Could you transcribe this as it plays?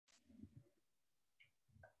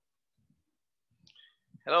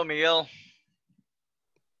Hello, Miguel.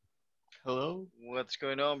 Hello. What's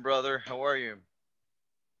going on, brother? How are you?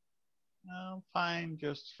 I'm fine,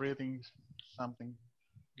 just reading something.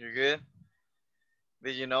 You good?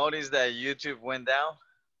 Did you notice that YouTube went down?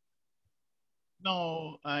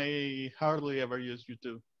 No, I hardly ever use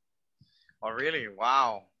YouTube. Oh, really?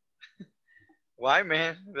 Wow. Why,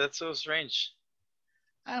 man? That's so strange.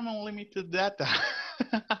 I'm unlimited data.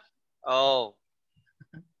 Oh,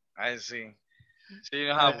 I see. So you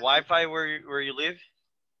don't have Uh, Wi-Fi where you live?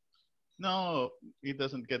 no, it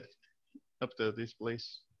doesn't get up to this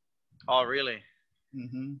place. Oh, really?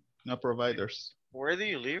 No providers. Where do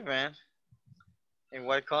you live, man? In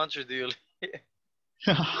what country do you live?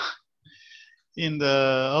 In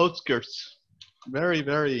the outskirts, very,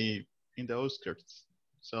 very in the outskirts.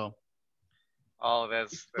 So Oh,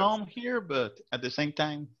 it's that's calm here, but at the same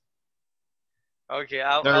time, okay.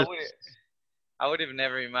 I there's. would have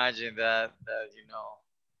never imagined that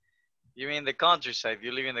you mean the countryside.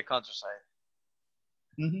 You live in the countryside.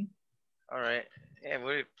 Mhm. All right. Yeah,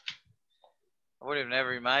 I would have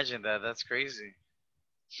never imagined that. That's crazy.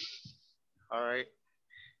 All right.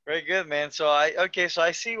 Very good, man. So I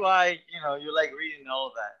see why, you like reading all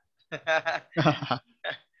of that.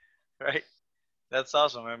 Right? That's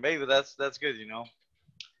awesome, man. Maybe that's good. All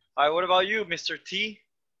right, what about you, Mr. T?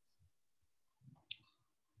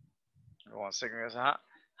 One second, guys.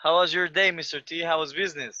 How was your day, Mr. T? How was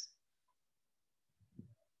business?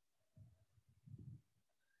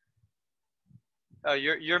 Oh,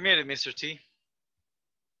 you're muted, Mr. T.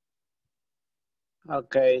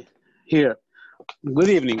 Okay, here. Good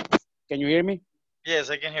evening. Can you hear me?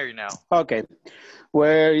 Yes, I can hear you now. Okay.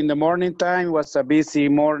 Well, in the morning time was a busy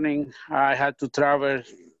morning. I had to travel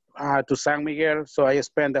to San Miguel, so I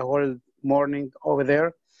spent the whole morning over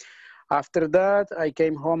there. After that, I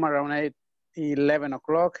came home around 11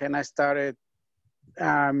 o'clock, and I started,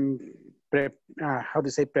 um, how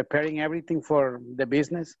to say, preparing everything for the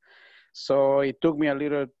business. So it took me a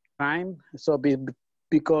little time.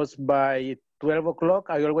 Because by 12 o'clock,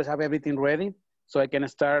 I always have everything ready so I can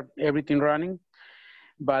start everything running.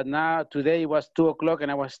 But now today it was 2 o'clock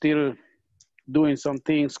and I was still doing some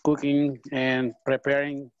things, cooking and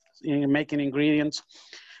preparing, making ingredients.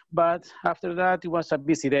 But after that, it was a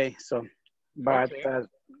busy day. But Okay.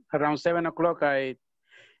 around 7 o'clock, I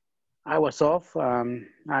was off.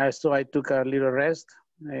 So I took a little rest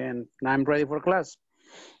and I'm ready for class.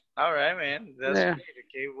 All right, man. That's Yeah. great.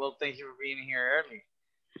 Okay. Well, thank you for being here early.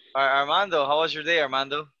 All right, Armando, how was your day,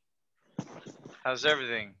 Armando? How's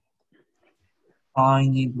everything?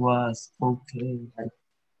 Fine, it was okay.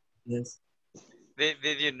 Yes, Did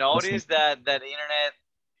you wasn't. notice that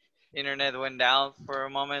internet went down for a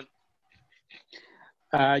moment?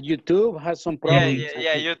 YouTube has some Yeah, Oh, problems, yeah, I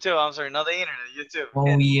yeah. think. YouTube. I'm sorry, not the internet. YouTube.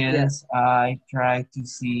 oh Yeah. yes, I tried to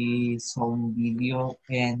see some video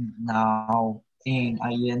and now and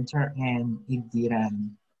I enter and it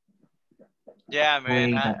didn't. Yeah,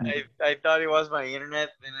 man. Wait I, a bit. I I thought it was my internet,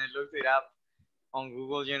 then I looked it up on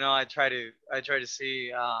Google. I try to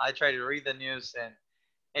see. I try to read the news, and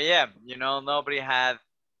yeah, nobody had.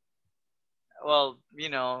 Well,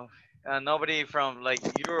 nobody from like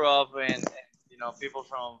Europe and people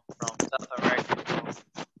from South America,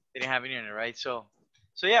 didn't have internet, right? So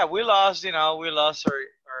yeah, we lost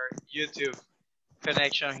our YouTube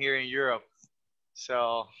connection here in Europe.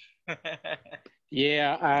 So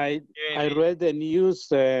Yeah, I here in I read the news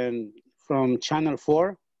from Channel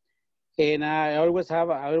 4, and I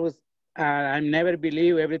never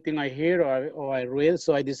believe everything I hear or I read,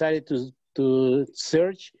 so I decided to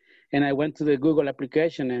search, and I went to the Google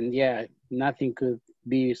application, and yeah, nothing could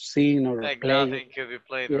be seen or like played. nothing could be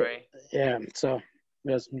played, Yeah, right? yeah.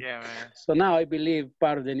 Yes, Yeah, man. so now I believe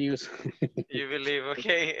part of the news. You believe?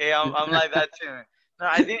 Okay, hey, I'm like that too. No,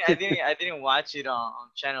 I didn't watch it on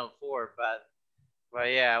Channel 4, but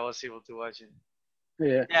yeah, I was able to watch it.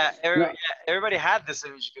 Yeah, Yeah, no, everybody had this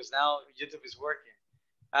image because now YouTube is working.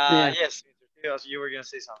 yeah, Yes, Mr. Fios, you were gonna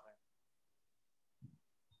say something.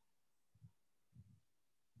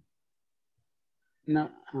 no.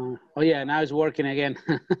 Oh yeah, now it's working again.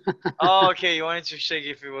 Oh, okay, you wanted to check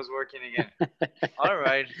if it was working again. All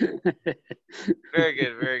right, very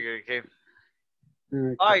good, very good. Okay. All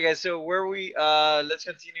Okay. right, guys. So where we let's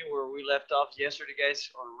continue where we left off yesterday, guys.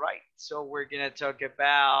 All right. So we're gonna talk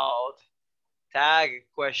about tag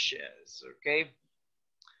questions. Okay.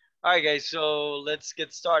 All right, guys. So let's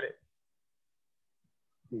get started.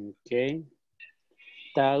 Okay.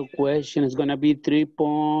 That question is gonna be 3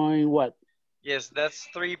 point what? Yes, that's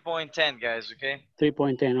 3.10, guys. Okay.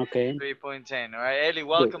 3.10. Okay. 3.10. All right, Ellie. Good.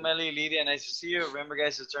 Welcome, Ellie. Lydia, nice to see you. Remember,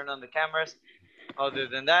 guys, to turn on the cameras Other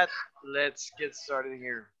than that, let's get started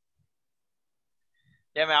here.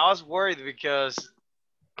 Yeah, man, I was worried because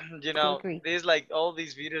you know agree. these like all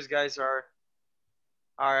these videos, guys, are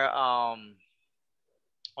on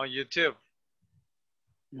YouTube.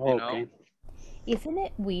 You know. Okay. Isn't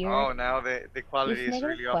it weird? Oh, now the quality Use is negative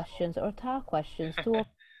really awful. questions or tag questions to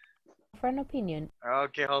offer an opinion.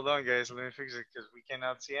 Okay, hold on, guys. Let me fix it because we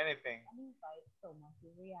cannot see anything.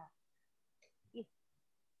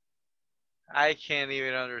 I can't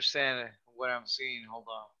even understand what I'm seeing. Hold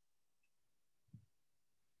on.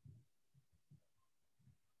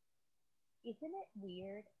 Isn't it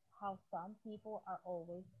weird how some people are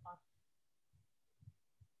always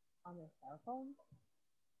on their cell phones?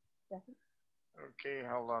 Okay,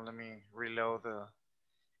 hold on. Let me reload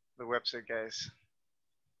the website, guys.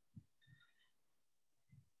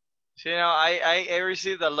 So, you know, I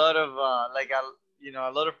received a lot of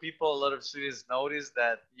a lot of people, a lot of students noticed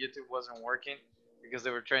that YouTube wasn't working because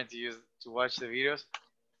they were trying to watch the videos,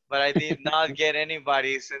 but I did not get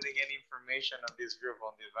anybody sending any information on this group,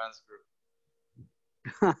 on the advanced group.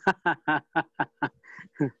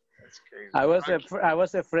 That's crazy. I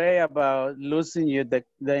was afraid about losing you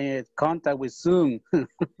the contact with Zoom.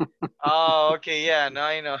 Oh, okay, yeah, now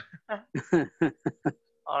I know.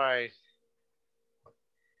 All right.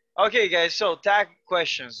 Okay, guys, so tag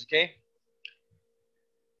questions, okay?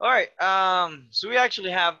 All right, so we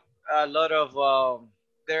actually have a lot of,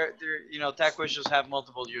 tag questions have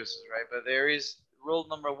multiple uses, right? But there is rule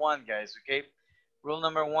number one, guys, okay? Rule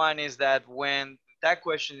number one is that when the tag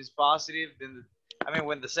question is positive, then,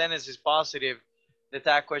 when the sentence is positive, the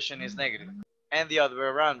tag question is negative. And the other way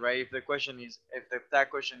around, right? If the tag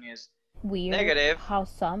question is Weird negative, how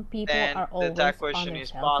some people then are the always tag on question their is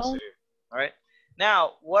cell phones. positive, all right?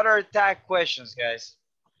 Now, what are tag questions, guys?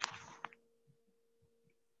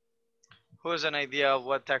 Who has an idea of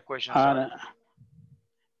what tag questions are?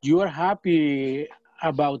 You are happy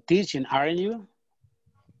about teaching, aren't you?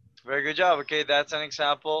 Very good job. Okay, that's an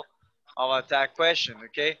example of a tag question.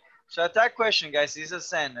 Okay, so a tag question, guys, is a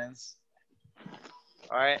sentence.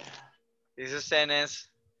 All right, is a sentence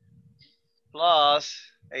plus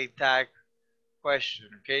a tag question.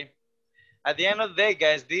 Okay, at the end of the day,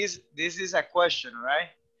 guys, this is a question, right?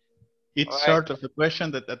 It's All right. sort of a question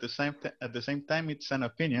that at the same time it's an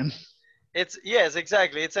opinion. Yes,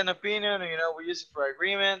 exactly. It's an opinion. You know, we use it for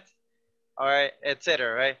agreement. All right,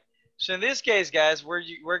 etc. Right. So in this case, guys,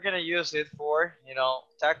 we're gonna use it for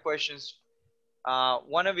tag questions.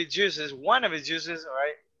 One of its uses. All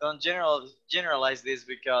right. Don't generalize this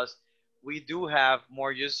because we do have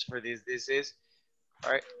more uses for this. This is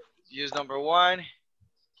all right. Use number one.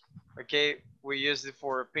 Okay, we use it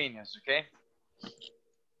for opinions. Okay.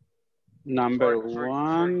 Number For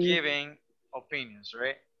one. giving opinions,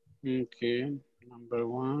 right? Okay. Number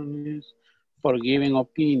one is for giving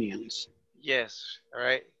opinions. Yes. All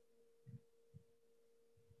right.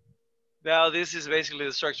 Now this is basically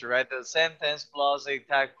the structure, right? The sentence plus a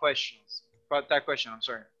tag questions. Tag question. I'm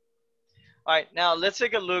sorry. All right, now let's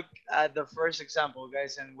take a look at the first example,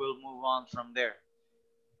 guys, and we'll move on from there.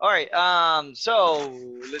 All right, so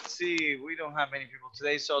let's see. We don't have many people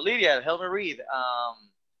today. So Lydia, help me read.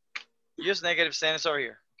 Use negative sentence over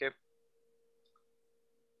here. Okay.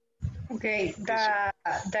 Okay,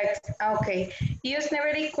 okay. Use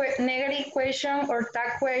negative question or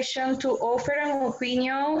tag question to offer an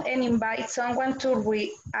opinion and invite someone to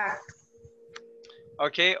react.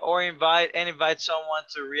 Okay, or invite someone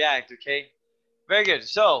to react. Okay, very good.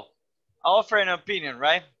 So offer an opinion,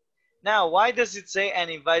 right? Now, why does it say and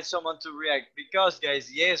invite someone to react? Because,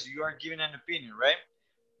 guys, yes, you are giving an opinion, right?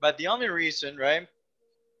 But the only reason, right?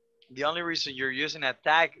 The only reason you're using a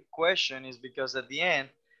tag question is because at the end,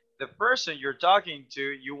 the person you're talking to,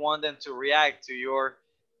 you want them to react to your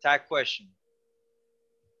tag question.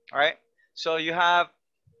 All right. So you have,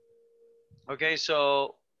 okay,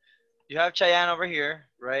 so you have Chayanne over here,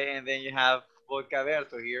 right? And then you have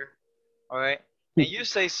Volcaberto here. All right. And you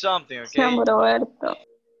say something, okay? Chambroberto.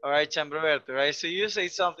 All right, Chambroberto, right? So you say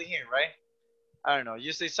something here, right? I don't know.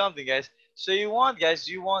 You say something, guys. So you want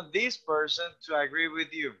this person to agree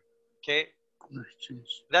with you, okay?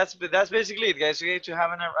 That's basically it, guys. Okay, to have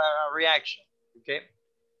a reaction, okay?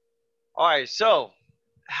 All right. So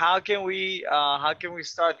how can we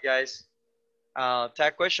start, guys?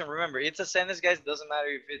 Tag question. Remember, it's a sentence, guys. It doesn't matter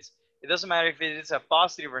if it is a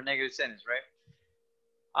positive or negative sentence,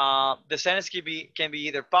 right? The sentence can be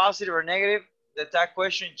either positive or negative. The tag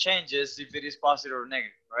question changes if it is positive or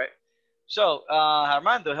negative, right? So,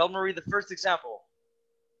 Armando, help me read the first example.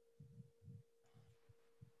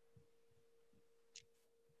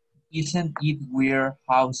 Isn't it weird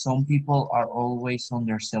how some people are always on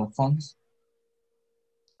their cell phones?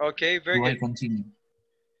 Okay, very Do I good. continue?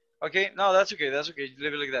 Okay, no, that's okay. That's okay.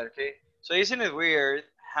 Leave it like that. Okay. So isn't it weird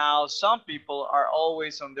how some people are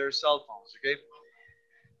always on their cell phones? Okay.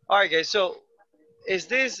 All right, guys. So is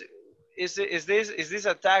this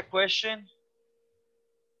a tag question?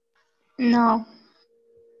 No,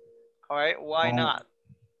 All right. Why No, not?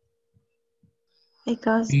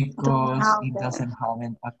 because don't because have it the doesn't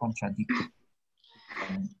have a contradictory.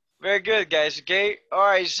 Very good, guys. Okay. All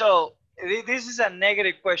right. So this is a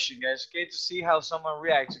negative question, guys. Okay, to see how someone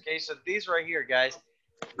reacts. Okay. So this right here, guys.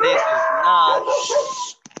 This is not.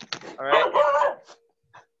 All right.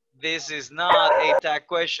 This is not a tag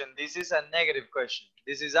question. This is a negative question.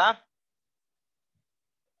 This is a.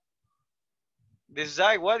 This is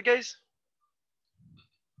a what, guys?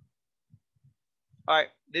 All right.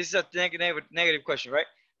 This is a negative question, right?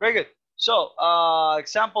 Very good. So,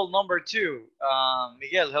 example number 2.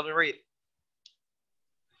 Miguel, help me read.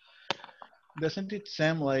 Doesn't it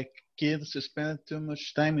seem like kids spend too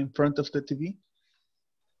much time in front of the TV?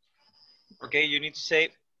 Okay, you need to say,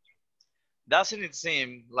 doesn't it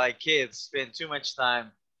seem like kids spend too much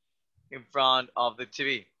time in front of the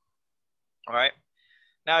TV? All right.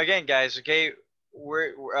 Now again, guys, okay,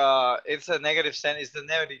 it's a negative sentence. It's the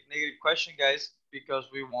negative question, guys, because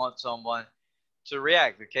we want someone to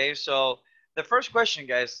react. Okay, so the first question,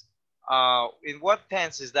 guys, in what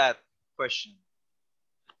tense is that question?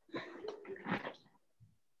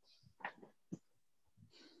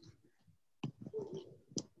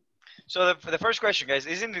 So the first question, guys,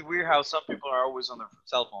 isn't it weird how some people are always on their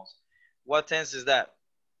cell phones? What tense is that?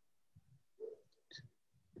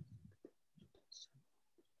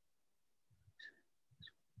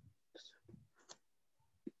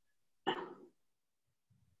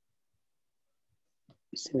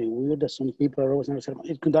 Isn't it weird that some people are always on their cell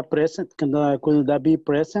phone? Could that present? Could that be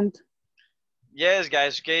present? Yes,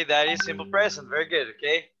 guys. Okay, that is simple present. Very good.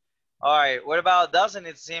 Okay. All right. What about doesn't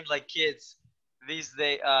it seem like kids these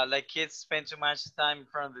days, like kids spend too much time in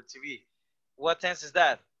front of the TV? What tense is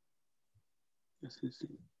that?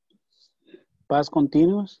 Past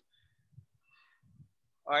continuous?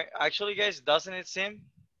 All right. Actually, guys, doesn't it seem?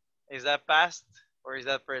 Is that past or is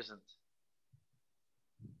that present?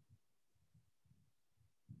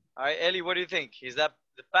 All right, Ellie, what do you think? Is that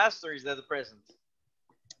the past or is that the present?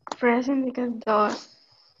 present because does.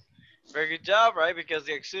 Very good job, right? Because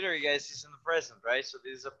the auxiliary, guys, is in the present, right? So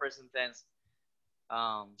this is a present tense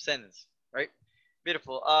sentence, right?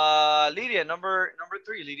 Beautiful. Lydia, number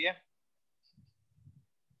 3, Lydia.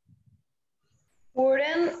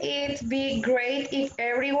 Wouldn't it be great if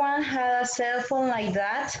everyone had a cell phone like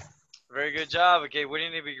that? Very good job. Okay,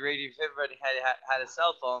 wouldn't it be great if everybody had a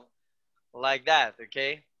cell phone like that?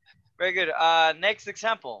 Okay, very good. Next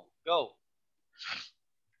example, go.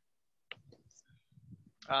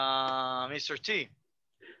 Mr. T.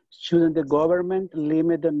 Shouldn't the government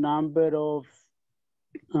limit the number of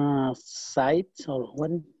sites or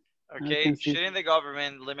what? Okay, shouldn't the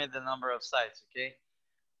government limit the number of sites? Okay,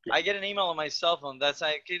 I get an email on my cell phone. That's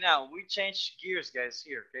okay. Now we change gears, guys.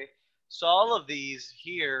 Here, okay. So all of these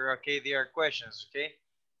here, okay, they are questions. Okay.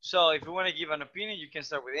 So if you want to give an opinion, you can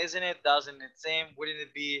start with isn't it, doesn't it seem, wouldn't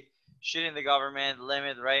it be, shouldn't the government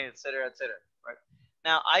limit, right, etc., etc. Right.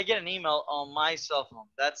 Now I get an email on my cell phone.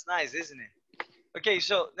 That's nice, isn't it? Okay.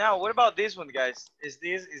 So now what about this one, guys? Is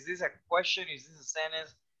this a question? Is this a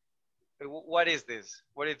sentence? What is this?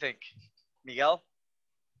 What do you think, Miguel?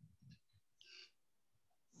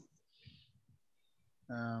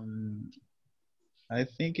 I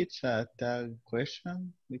think it's a tag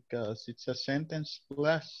question because it's a sentence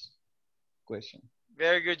plus question.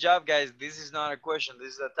 Very good job, guys. This is not a question.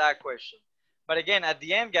 This is a tag question. But again, at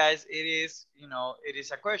the end, guys, it is, it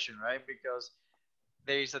is a question, right? Because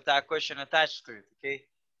there is a tag question attached to it, okay?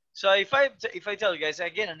 So if I tell you guys, I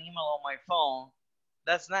get an email on my phone,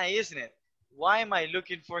 that's nice, isn't it? Why am I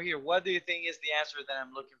looking for here? What do you think is the answer that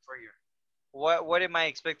I'm looking for here? What am I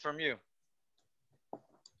expect from you?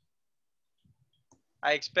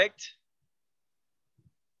 I expect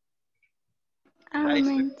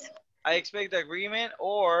Agreement. I expect agreement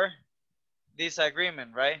or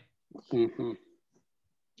disagreement, right? Mm-hmm.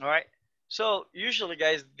 All right. So usually,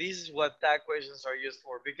 guys, this is what tag questions are used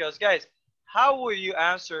for. Because, guys, how will you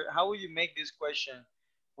answer? How will you make this question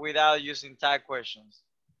without using tag questions?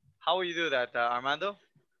 How will you do that, Armando?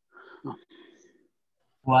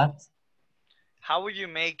 What? How would you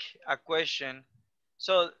make a question?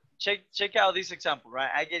 So check out this example, right?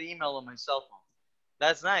 I get email on my cell phone.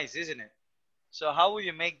 That's nice, isn't it? So how would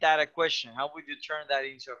you make that a question? How would you turn that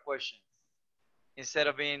into a question instead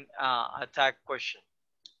of being a tag question?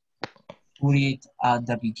 Put it at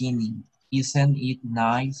the beginning. Isn't it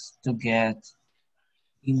nice to get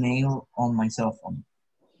email on my cell phone.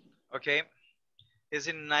 Okay.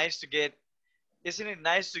 Isn't it nice to get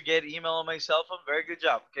email on my cell phone? Very good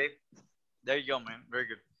job. Okay. There you go, man. Very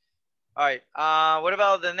good. All right. What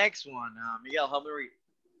about the next one? Miguel, help me read.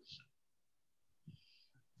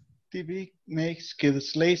 TV makes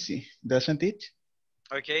kids lazy, doesn't it?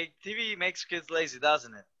 Okay. TV makes kids lazy,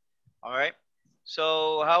 doesn't it? All right.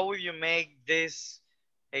 So how will you make this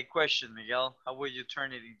a question, Miguel? How will you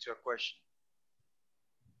turn it into a question?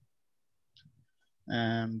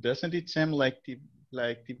 Doesn't it seem like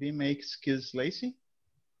TV makes kids lazy?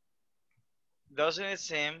 Doesn't it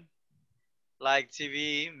seem like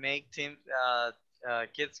TV make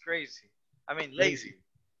kids crazy? I mean, lazy.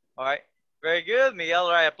 All right. Very good, Miguel.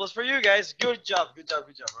 All right. Applause for you guys. Good job. Good job.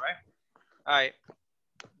 Good job. All right. All right.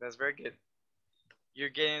 That's very good. You're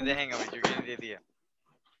getting the hang of it. You're getting the idea.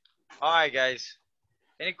 All right, guys.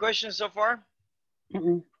 Any questions so far?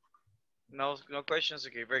 Mm-mm. No questions?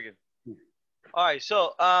 Okay, very good. All right,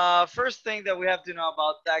 so first thing that we have to know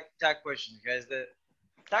about tag questions, guys. The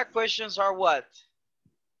tag questions are what?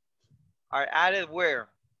 Are added where?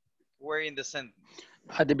 Where in the sentence?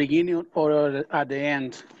 At the beginning or at the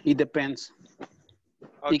end, it depends.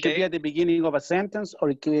 Okay. It can be at the beginning of a sentence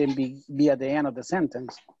or it can be at the end of the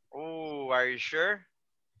sentence. Oh, are you sure?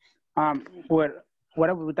 Well, what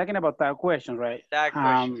are we talking about? Tag questions, right? Tag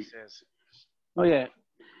questions, yes. Oh yeah.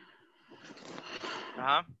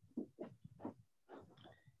 Uh-huh.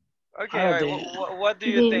 Okay, all right. What do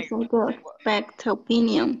you think? This is expect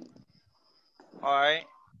opinion. All right.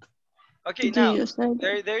 Okay, Do now you say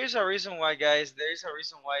there is a reason why, guys. There is a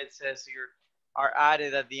reason why it says here are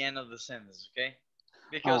added at the end of the sentence. Okay,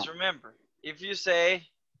 because remember, if you say,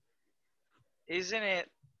 "Isn't it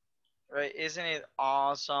right? Isn't it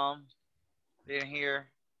awesome?" in here.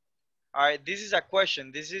 All right, this is a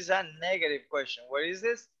question. This is a negative question. What is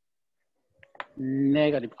this?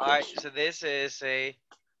 Negative question. All right, so this is a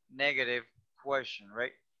negative question,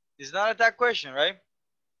 right? It's not a tag question, right?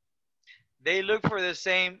 They look for the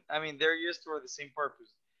same, I mean, they're used for the same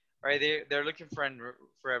purpose, right? They're looking for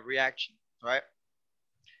a reaction, right?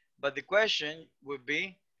 But the question would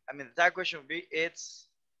be, I mean, the tag question would be, it's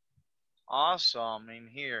awesome in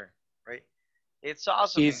here, right? It's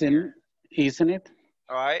awesome in here. Isn't it?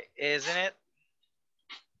 All right, isn't it?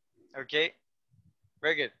 Okay,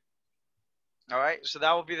 very good. All right, so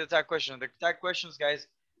that would be the tag question. The tag questions, guys,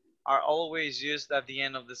 are always used at the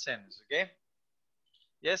end of the sentence, okay?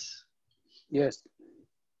 Yes? Yes.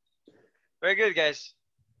 Very good, guys.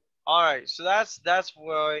 All right, so that's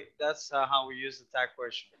how we use the tag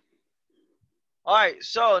question. All right,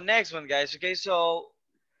 so next one, guys. Okay, so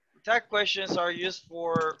tag questions are used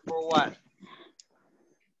for what?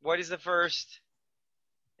 What is the first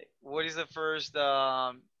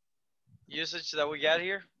usage that we got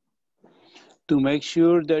here? To make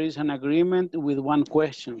sure there is an agreement with one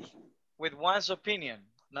question. With one's opinion,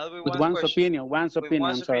 not with one's question. opinion. One's with opinion.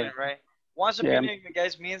 One's opinion, right? One's opinion,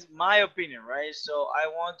 guys, means my opinion, right? So I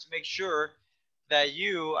want to make sure that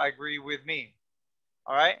you agree with me.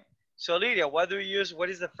 All right. So Lydia, what do you use? What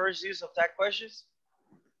is the first use of tag questions?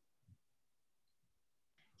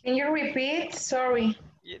 Can you repeat? Sorry.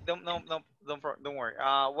 Yeah, don't worry.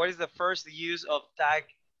 What is the first use of tag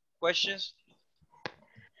questions?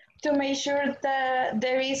 To make sure that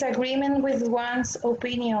there is agreement with one's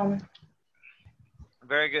opinion.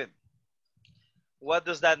 Very good. What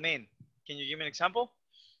does that mean? Can you give me an example?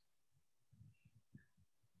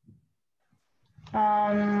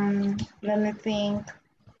 Let me think.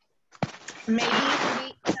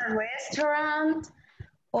 Maybe in a restaurant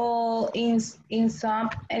or in some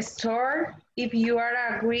store, if you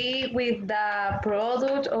are agree with the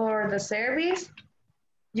product or the service,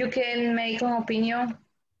 you can make an opinion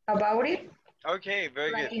about it. Okay,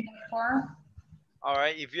 very like good. In the form. All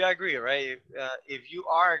right, if you agree, right? If you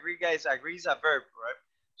are agree, guys, agree is a verb, right?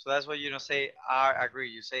 So that's why you don't say are agree.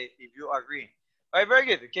 You say if you agree. All right, very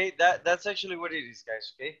good. Okay, that's actually what it is,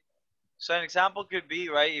 guys. Okay, so an example could be,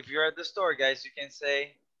 right? If you're at the store, guys, you can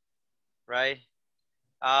say, right?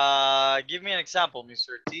 Give me an example,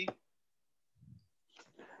 Mr. T.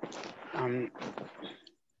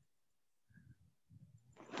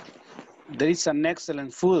 There is an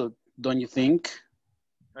excellent food, don't you think?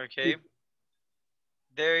 Okay.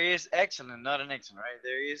 There is excellent, not an excellent, right?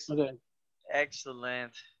 There is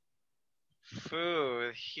excellent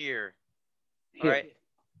food here. All right.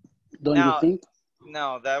 Don't you think?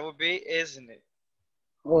 No, that would be isn't it?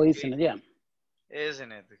 Oh, isn't it? Yeah.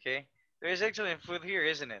 Isn't it? Okay. There is excellent food here,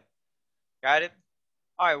 isn't it? Got it?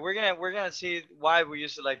 All right, we're gonna see why we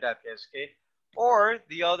use it like that, guys. Okay. Or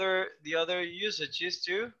the other usage is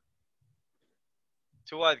to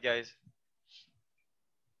what, guys?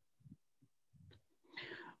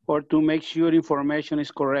 Or to make sure information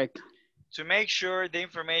is correct. To make sure the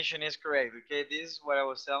information is correct, okay? This is what I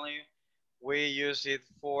was telling you. We use it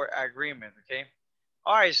for agreement, okay?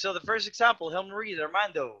 All right, so the first example, help me read,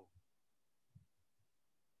 Armando.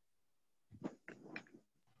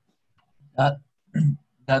 That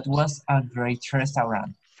that was a great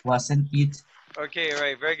restaurant, wasn't it? Okay, all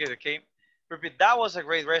right, very good, okay? Repeat, that was a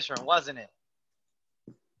great restaurant, wasn't it?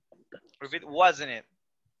 Repeat, wasn't it?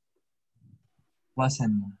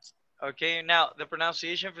 Wasn't it? Okay, now the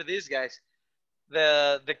pronunciation for these guys,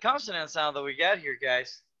 the consonant sound that we got here,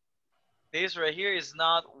 guys, this right here is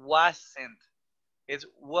not wasn't, it's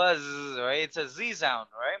was, right? It's a Z sound,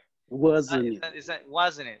 right? Wasn't it? It's not,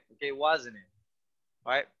 wasn't it? Okay, wasn't it?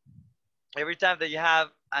 Right? Every time that you have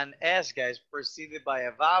an S, guys, preceded by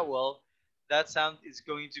a vowel, that sound is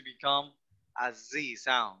going to become a Z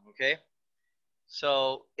sound, okay?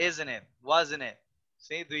 So, isn't it? Wasn't it?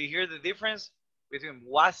 See, do you hear the difference between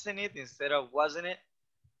wasn't it instead of wasn't it?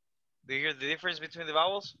 Do you hear the difference between the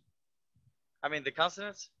vowels? I mean, the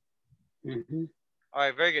consonants? Mm-hmm. All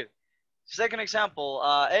right, very good. Second example,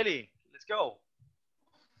 Ellie, let's go.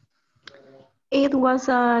 It was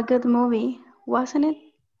a good movie, wasn't it?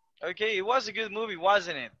 Okay, it was a good movie,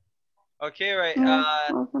 wasn't it? Okay, right.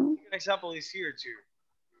 Wasn't Second example is here too.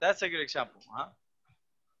 That's a good example, huh?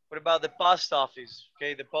 What about the post office?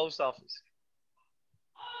 Okay, the post office.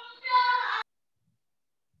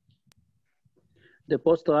 The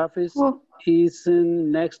post office Well,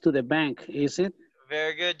 isn't next to the bank, is it?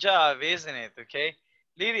 Very good job, isn't it? Okay.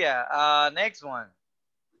 Lydia, next one.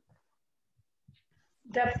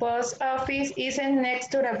 The post office isn't next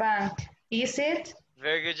to the bank, is it?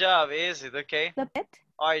 Very good job, is it? Okay. The pet?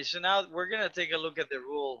 All right, so now we're gonna take a look at the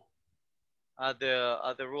rule,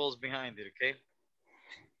 the rules behind it. Okay.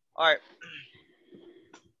 All right.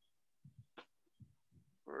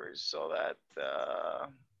 We saw that.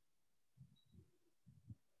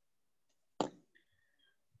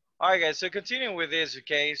 All right, guys. So continuing with this,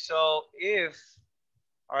 okay. So if,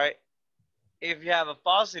 all right, if you have a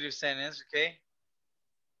positive sentence, okay,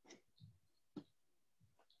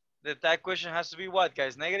 that question has to be what,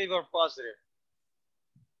 guys? Negative or positive?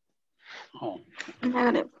 Oh,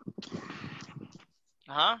 negative.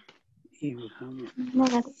 Huh?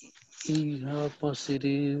 Negative. you have a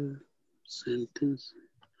positive sentence.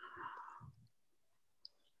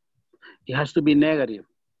 It has to be negative.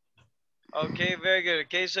 Okay, very good.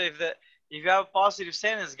 Okay, so if you have a positive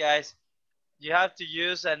sentence, guys, you have to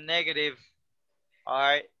use a negative, all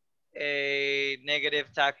right, a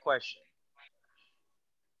negative tag question.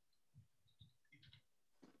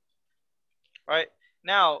 All right.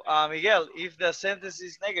 Now, Miguel, if the sentence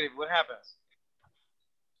is negative, what happens?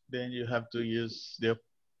 Then you have to use the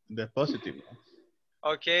positive one.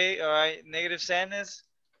 Okay, all right. Negative sentence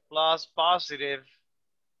plus positive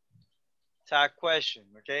tag question.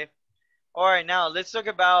 Okay. All right. Now let's talk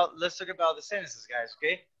about the sentences, guys.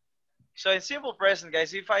 Okay. So in simple present,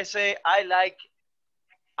 guys, if I say I like.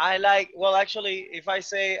 Well, actually, if I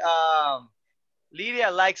say Lydia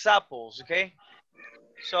likes apples. Okay.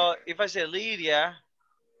 So if I say Lydia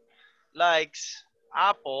likes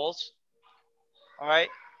apples, all right.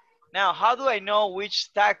 Now, how do I know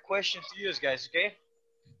which tag questions to use, guys? Okay.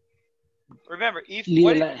 Remember, if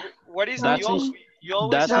what is the you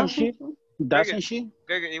always have. Doesn't she? Doesn't she?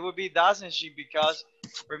 Very good. It would be doesn't she, because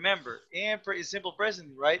remember in simple present,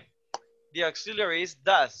 right? The auxiliary is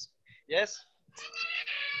does. Yes.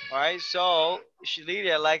 All right. So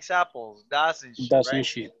Lydia likes apples, doesn't she? Doesn't right?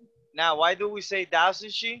 she? Now, why do we say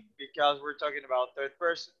doesn't she? Because we're talking about third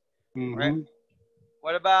person. Mm-hmm. Right.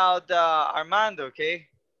 What about Armando? Okay.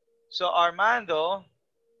 So Armando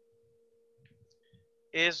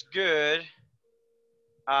is good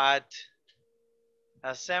at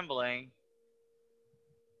assembling.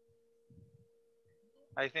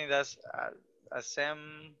 I think that's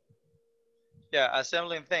assembling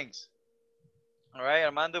things. All right,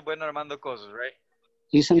 Armando, bueno, Armando cosas, right?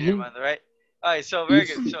 Isn't he? Armando, right? All right, so very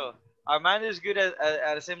good. So Armando is good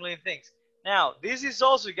at assembling things. Now, this is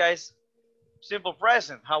also, guys, simple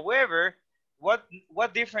present. However,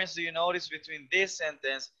 what difference do you notice between this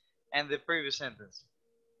sentence and the previous sentence?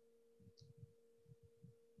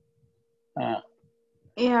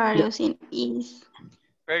 We are using is.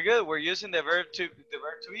 Very good. We're using the verb to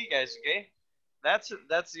be, guys. Okay, that's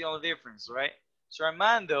the only difference, right? So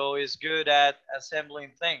Armando is good at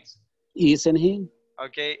assembling things. Isn't he?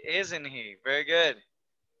 Okay, isn't he? Very good.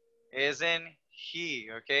 Isn't he?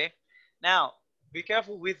 Okay. Now, be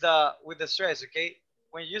careful with the stress. Okay,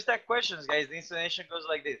 when you use that questions, guys, the intonation goes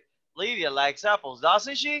like this: Lydia likes apples,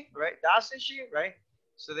 doesn't she? Right? Doesn't she? Right?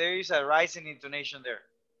 So there is a rising intonation there.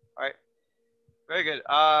 All right. Very good.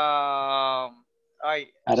 All right.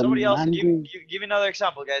 Somebody else, give me another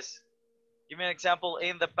example, guys. Give me an example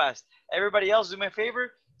in the past. Everybody else, do me a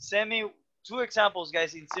favor. Send me 2 examples,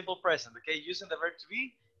 guys, in simple present, okay? Using the verb to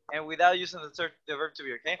be and without using the verb to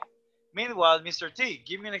be, okay? Meanwhile, Mr. T,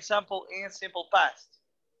 give me an example in simple past.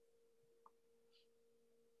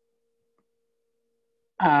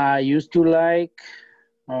 I used to like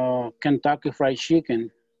Kentucky Fried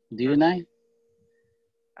Chicken, didn't I?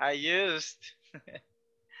 I used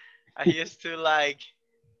to like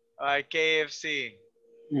KFC,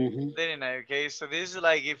 didn't I? Okay, so this is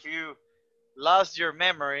like if you lost your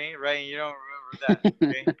memory, right? And you don't remember that.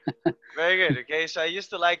 Okay, very good. Okay, so I used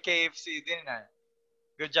to like KFC, didn't I?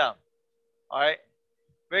 Good job. All right,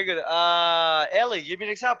 very good. Ellie, give me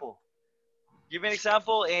an example. Give me an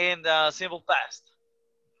example in simple past.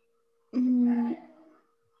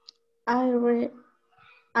 I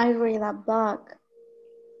read a book.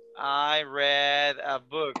 I read a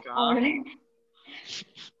book. Huh?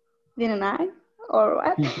 Didn't I? Or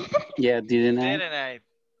what? Yeah, didn't I? Didn't I?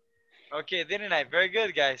 Okay, didn't I? Very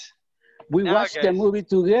good, guys. We watched the movie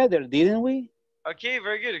together, didn't we? Okay,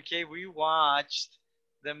 very good. Okay, we watched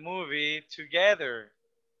the movie together.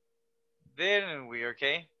 Didn't we?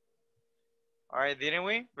 Okay. All right, didn't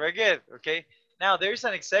we? Very good. Okay. Now, there's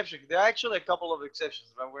an exception. There are actually a couple of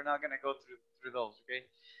exceptions, but we're not going to go through those, okay?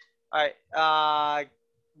 All right.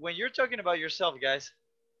 When you're talking about yourself, guys,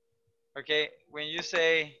 okay, when you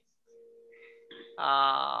say,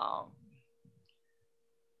 I'm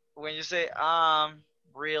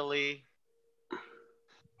really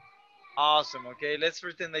awesome, okay? Let's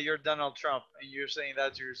pretend that you're Donald Trump and you're saying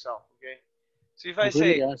that to yourself, okay? So if I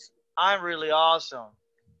say, I'm really awesome.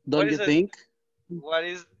 Don't you think? What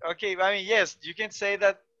is, okay, I mean, yes, you can say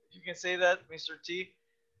that, Mr. T.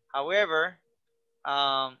 However,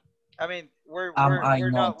 I mean, we're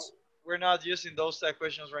not using those type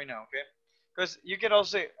questions right now, okay? Because you can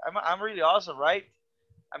also say, I'm really awesome, right?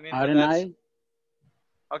 I mean,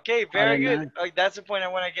 okay, very good. That's the point I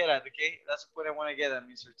want to get at, okay? That's the point I want to get at,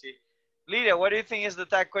 Mr. T. Lydia, what do you think is the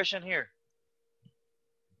tag question here?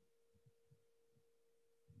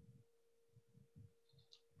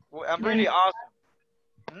 Well, I'm really awesome.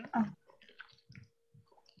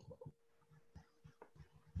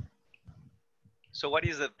 So what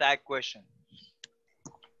is the tag question?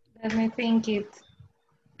 Let me think it.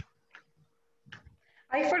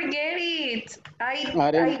 I forget it. I did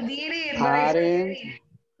it, but I forget it.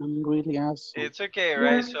 I'm really awesome. It's okay,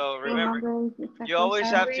 right? So remember, you always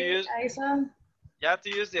have to use. You have to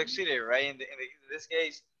use the auxiliary, right? In this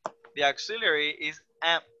case, the auxiliary is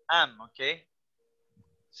am, okay?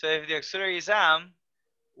 So if the auxiliary is am,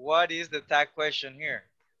 what is the tag question here?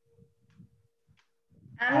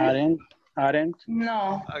 Aren't?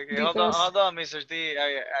 No. Okay, hold on, Mr. T.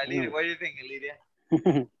 Lydia, what do you think, Lydia?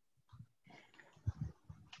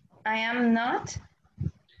 I am not.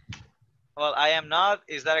 Well, I am not.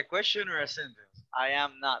 Is that a question or a sentence? I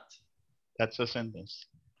am not. That's a sentence.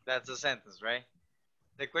 That's a sentence, right?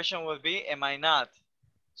 The question would be, am I not?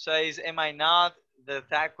 So is am I not the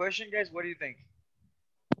tag question, guys? What do you think?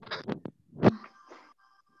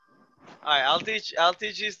 All right, I'll teach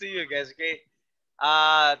this to you guys, okay?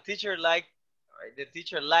 The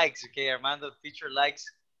teacher likes, okay, Armando, teacher likes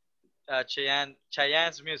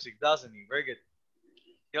Cheyenne's music, doesn't he? Very good.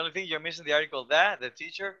 The only thing you're missing the article the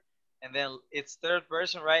teacher, and then it's third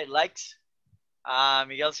person, right? Likes.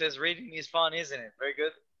 Miguel says reading is fun, isn't it? Very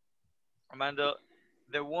good. Armando,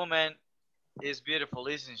 the woman is beautiful,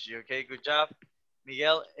 isn't she? Okay, good job.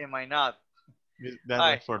 Miguel, am I not?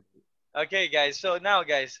 That's for. Okay, guys. So now,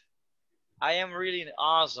 guys, I am really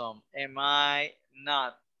awesome. Am I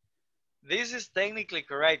not? This is technically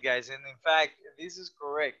correct, guys, and in fact, this is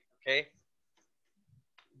correct. Okay.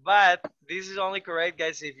 But this is only correct,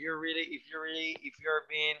 guys, if you're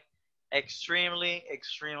being extremely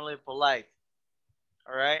polite.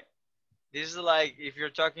 All right. This is like if you're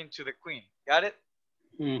talking to the queen. Got it?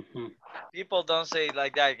 People don't say it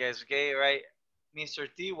like that, guys. Okay, right? Mr.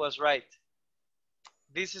 T was right.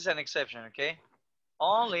 This is an exception. Okay.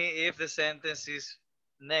 Only if the sentence is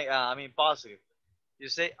positive. You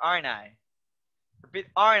say, aren't I? Repeat,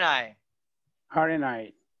 aren't I? Aren't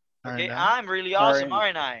I? Okay, I'm really awesome,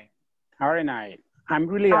 aren't I? Aren't I? I'm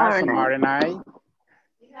really awesome, aren't I? All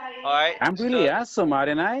right. I'm really awesome,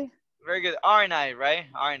 aren't I? Very good. Aren't I, right?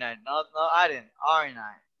 Aren't I? No, I didn't. Aren't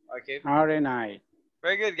I? Okay. Aren't I?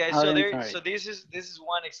 Very good, guys. So this is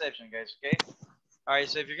one exception, guys. Okay. All right.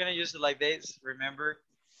 So if you're gonna use it like this, remember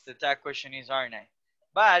the tag question is aren't I?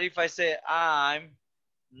 But if I say I'm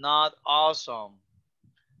not awesome,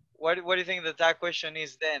 what do you think the tag question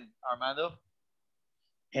is then, Armando?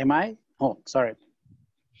 Am I? Oh, sorry.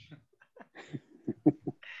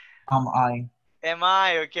 Am I? Am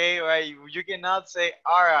I, okay? Right? You cannot say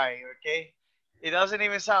are I, okay? It doesn't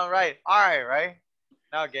even sound right. Are I, right?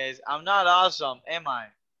 No, guys, I'm not awesome. Am I?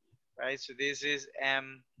 Right? So this is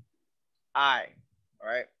am I. All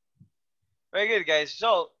right. Very good, guys.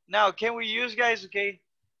 So now, can we use, guys? Okay,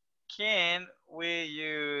 can we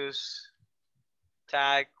use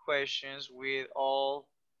tag questions with all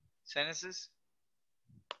sentences?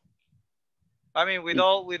 I mean, with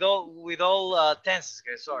all tenses,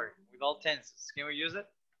 guys. Sorry, with all tenses. Can we use it?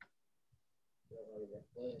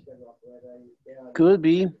 Could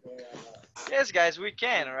be. Yes, guys, we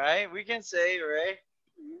can. Right? We can say, right?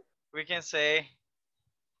 We can say,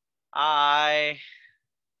 I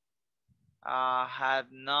had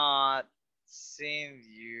not seen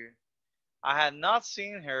you. I had not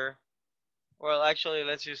seen her. Well, actually,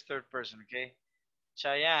 let's use third person, okay?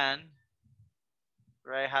 Cheyenne,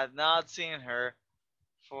 right, had not seen her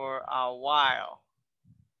for a while.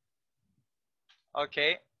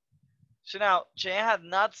 Okay. So now, Cheyenne had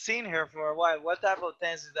not seen her for a while. What type of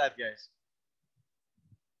tense is that, guys?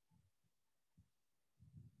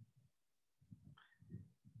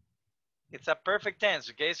 It's a perfect tense,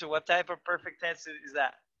 okay? So what type of perfect tense is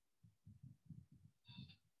that?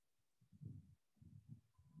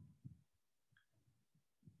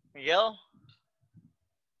 Miguel?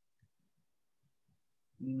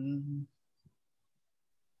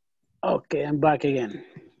 Okay, I'm back again.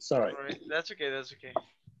 Sorry. All right. That's okay. That's okay.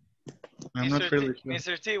 I'm not really sure.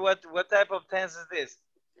 Mr. T, what type of tense is this?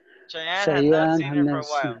 Cheyenne had not Cheyenne seen had her for a not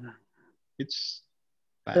while. seen her. It's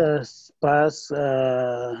past. Past,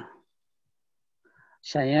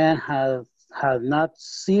 Cheyenne had not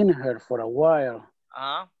seen her for a while.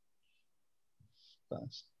 Uh-huh.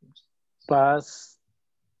 Past. Past,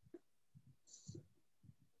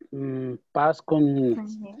 past con.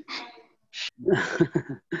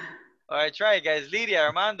 All right, try it, guys. Lydia,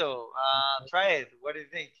 Armando, try it. What do you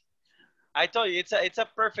think? I told you it's a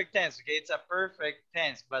perfect tense, okay? It's a perfect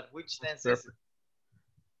tense, but which tense is it?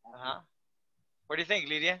 Uh-huh. What do you think,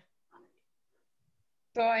 Lydia?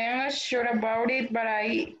 So I am not sure about it, but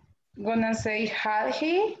I gonna say had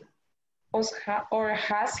he or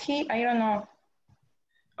has he? I don't know.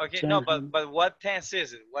 Okay, no, but what tense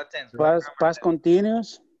is it? What tense? Past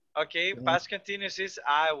continuous. Okay, past continuous is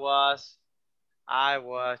I was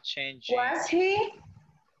changing. Was he?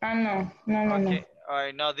 No. Okay, all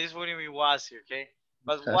right, no, this wouldn't be was here, okay?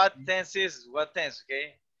 But what tense is it? What tense,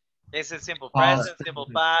 okay? Is it simple present, simple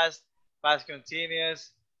past, past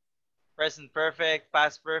continuous, present perfect,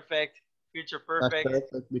 past perfect, future perfect?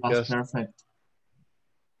 Past perfect because perfect.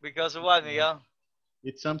 Because of what, Miguel?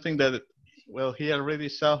 it's something that, well, he already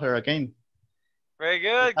saw her again. Very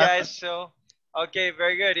good, guys. So, okay,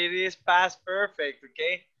 very good. It is past perfect,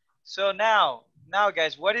 okay? So now,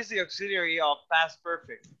 guys, what is the auxiliary of past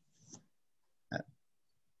perfect?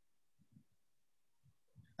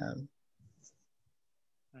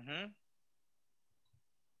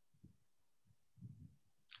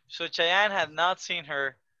 So Cheyenne had not seen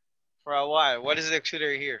her for a while. What is the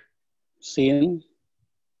auxiliary here? Seen.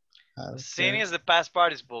 Seen is the past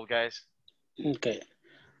participle, guys. Okay.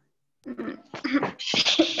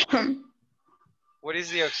 What is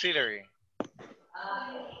the auxiliary?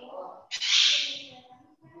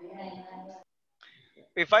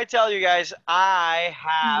 If I tell you guys, I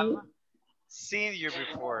have seen you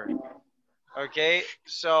before. Okay,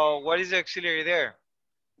 so what is the auxiliary there?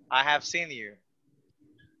 I have seen you.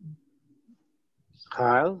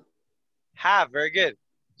 Have, very good.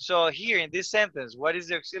 So here in this sentence, what is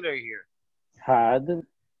the auxiliary here? Had,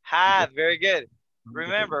 very good.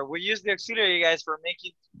 Remember, we use the auxiliary, guys, for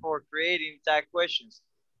creating tag questions.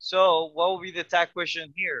 So what will be the tag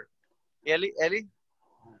question here? Ellie?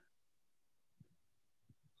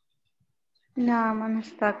 No, I'm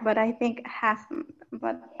stuck, but I think hasn't,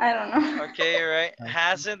 but I don't know. Okay, right.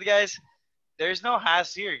 Hasn't, guys. There's no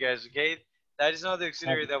has here, guys, okay? That is not the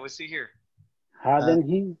auxiliary that we see here. Hadn't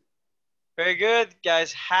he? Very good,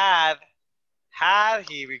 guys. Had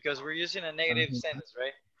he, because we're using a negative sentence,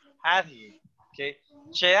 right? Had he, okay?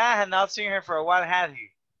 Cheyenne had not seen her for a while, had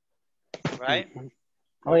he? Right?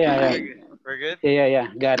 Oh, yeah. Very good.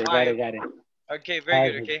 Yeah. Got it. Okay,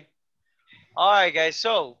 very good, okay? All right, guys.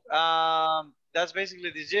 So, that's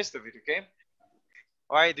basically the gist of it, okay?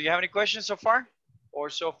 All right, do you have any questions so far? Or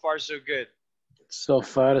so far, so good? So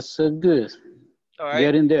far, so good. All right.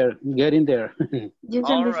 Getting there.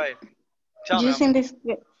 All right. Tell me. Using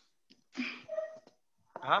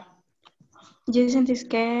this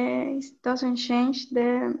case doesn't change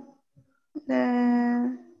the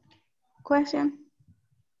question.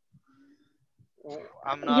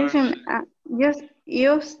 I'm not Using, just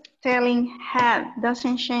use telling had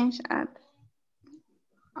doesn't change at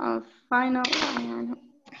final.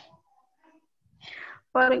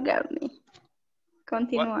 Forgive me.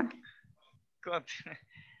 Continúa.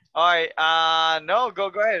 All right. No, go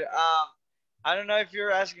ahead. I don't know if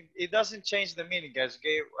you're asking. It doesn't change the meaning, guys.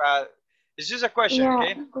 Okay. It's just a question.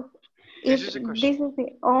 Yeah, Okay. It's just a question.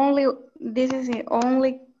 This is the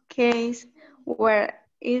only case where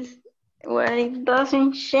it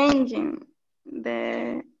doesn't change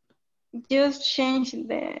the just change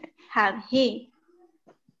the had he.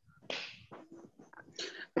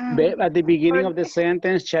 At the beginning of the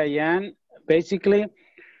sentence, Cheyenne, basically,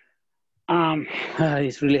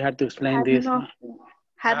 it's really hard to explain this.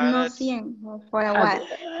 Had no seen for a while.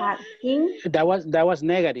 Had he? That was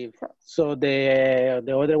negative. So the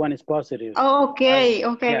other one is positive. Oh, okay,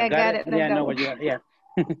 Yeah, I got it. Yeah, I know what you got. Yeah.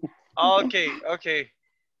 Okay.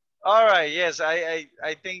 All right. Yes, I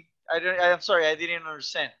think I'm sorry, I didn't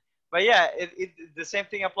understand. But yeah, the same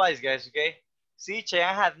thing applies, guys. Okay. See,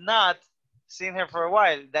 Cheyenne had not seen her for a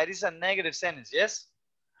while. That is a negative sentence. Yes.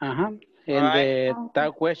 And the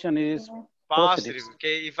third question is positive.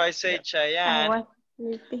 Okay. If I say Cheyenne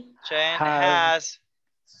has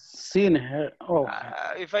seen her. Oh.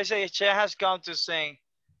 If I say Cheyenne has gone to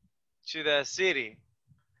the city,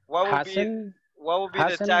 what would be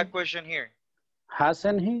the tag question here?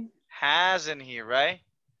 Hasn't he? Hasn't he, right?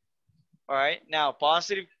 All right. Now,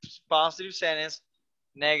 positive sentence,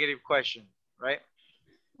 negative question, right?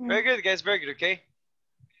 Very good, guys. Very good. Okay.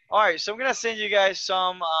 All right. So I'm gonna send you guys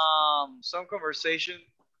some conversation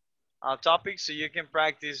topics so you can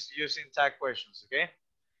practice using tag questions. Okay.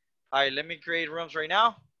 All right. Let me create rooms right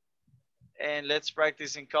now, and let's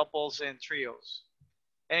practice in couples and trios.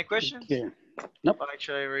 Any questions? Okay. Nope. Oh,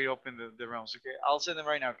 actually, I already opened the rooms. Okay. I'll send them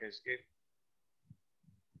right now, guys. Okay.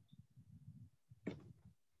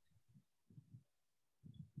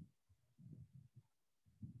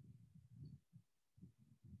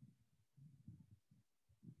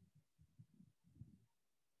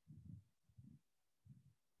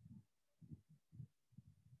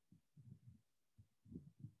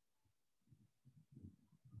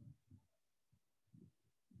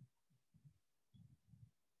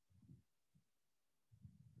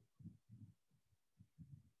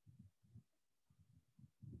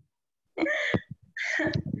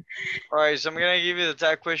 All right, so I'm gonna give you the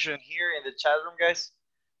tag question here in the chat room, guys.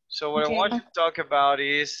 So what I want to talk about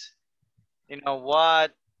is,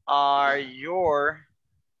 what are your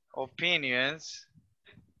opinions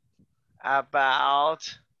about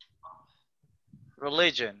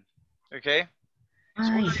religion? Okay. So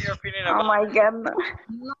what are your opinion about? Oh my God.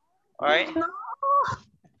 All right.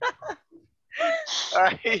 All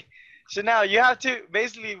right. So now you have to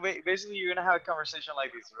basically you're gonna have a conversation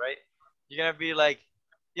like this, right? You're gonna be like,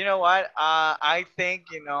 you know what? I think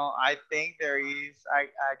there is a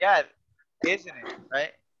God, isn't it?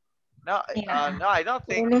 Right? No, no, I don't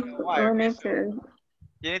think. Why?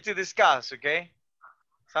 You need to discuss. Okay.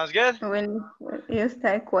 Sounds good. When you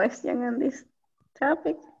start question on this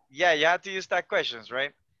topic. Yeah, you have to use that questions,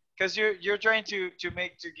 right? Because you're trying to give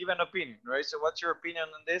an opinion, right? So what's your opinion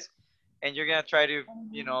on this? And you're gonna try to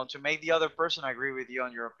to make the other person agree with you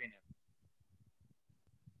on your opinion.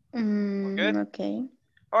 Good. Okay.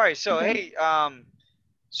 All right. So hey,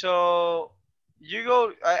 so you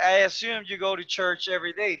go. I assume you go to church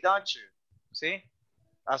every day, don't you? See,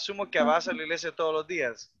 asumo que vas a la iglesia todos los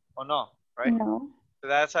días, or no? Right? No. So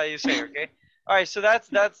that's how you say, okay? All right. So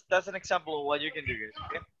that's an example of what you can do, guys.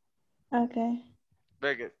 Okay. Okay.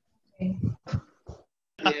 Very good.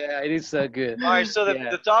 Yeah, it is so good. All right. So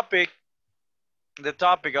the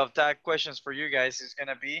topic of tag questions for you guys is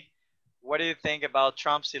gonna be, what do you think about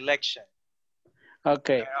Trump's election?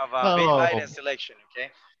 Okay. Of Biden's election,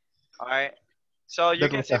 okay? All right. So you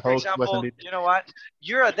can say, for example, you know what?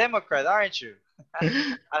 You're a Democrat, aren't you?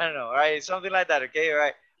 I don't know, all right? Something like that, okay? All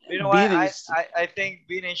right. You know what? I think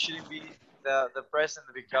Biden shouldn't be the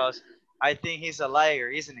president because I think he's a liar,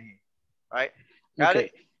 isn't he? Right? Got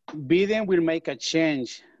it? Biden will make a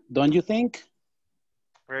change, don't you think?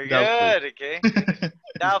 Very good, okay?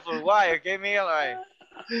 Doubtful. Why? Okay, Miguel? All right.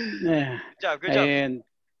 Yeah. Good job. And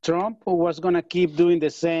Trump was going to keep doing the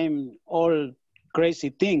same old crazy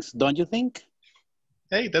things, don't you think?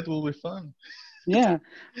 Hey, that will be fun. Yeah.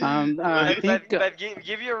 I think, but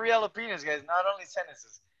give your real opinions, guys, not only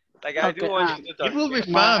sentences. Like, I do want you to talk. It will be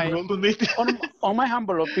fun. On my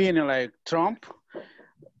humble opinion, like, Trump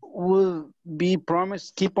will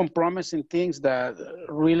keep on promising things that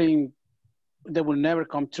really they will never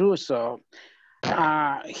come true. So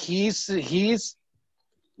he's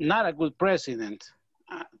not a good president.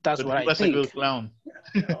 That's But what he I was a think. good clown.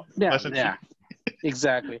 Yeah, Wasn't he? yeah,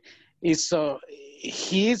 exactly. It's so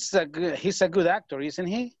he's a good actor, isn't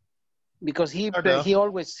he? Because Sort of. he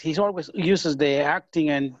always uses the acting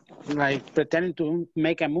and like pretending to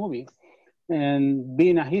make a movie and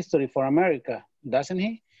being a history for America, doesn't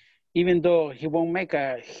he? Even though he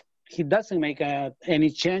doesn't make any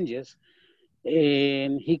changes,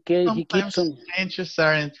 and he keeps Sometimes on. changes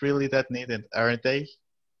aren't really that needed, aren't they?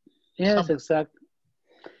 Yes, Some, exactly.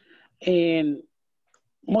 And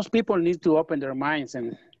most people need to open their minds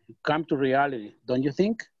and come to reality, don't you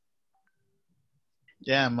think?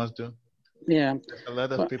 yeah, must do. Yeah, There's a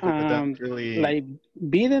lot of but people that don't really, like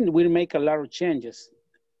Biden will make a lot of changes,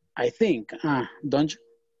 I think. Don't you?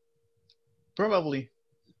 probably.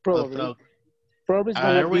 Probably. Although, Probably it's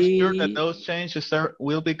gonna are we sure that be. those changes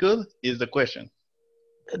will be good? Is the question.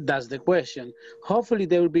 That's the question. Hopefully,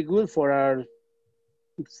 they will be good for our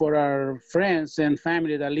friends and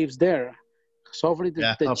family that lives there. So hopefully,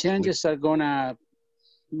 Yeah, the hopefully. changes are gonna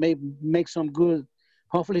make some good.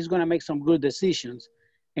 Hopefully, he's gonna make some good decisions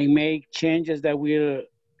and make changes that will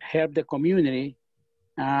help the community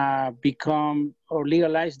become or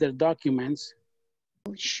legalize their documents.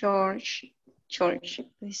 George,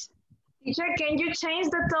 please. Teacher, can you change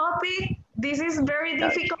the topic? This is very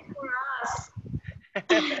difficult for us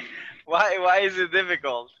Why is it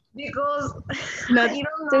difficult? because Not I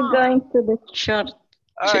don't to know. going to the church.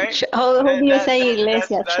 All right. How do you say That's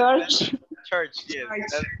iglesia? Church? church.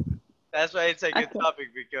 Yes, that's why it's a good Okay. topic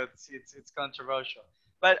because it's controversial.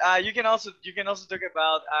 But you can also talk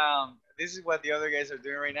about this is what the other guys are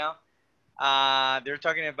doing right now. They're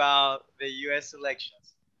talking about the U.S.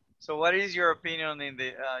 elections. So what is your opinion in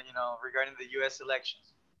the regarding the U.S.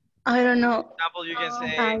 elections? I don't For know. example, you can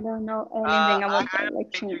say I don't know anything about I the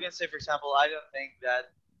don't think you election. can say, for example, I don't think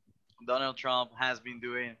that Donald Trump has been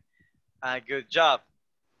doing a good job.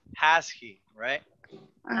 Has he? Right?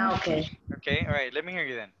 Okay. Okay. All right. Let me hear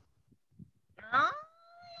you then.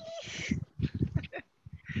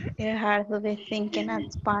 It's hard to be thinking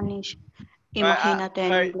at Spanish. All right. Imagínate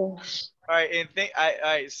en All right. inglés. All right. And think. All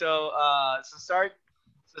right. So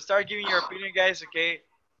start giving your opinion, guys. Okay.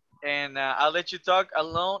 And I'll let you talk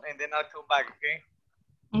alone, and then I'll come back. Okay.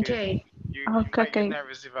 Okay. You might get Okay.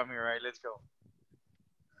 nervous if I'm here. Right. Let's go.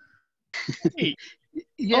 Hey,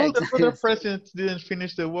 Yeah, all the exactly. other presidents didn't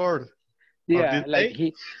finish the war. Or Yeah, did like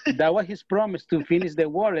they? that was his promise to finish the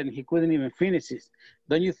war, and he couldn't even finish it.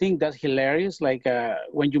 Don't you think that's hilarious? Like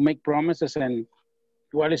when you make promises and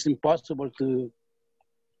what is impossible to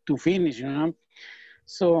finish, you know?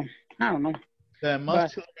 So I don't know, The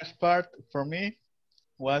but most hilarious part for me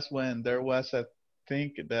was when there was a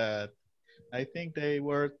thing that I think they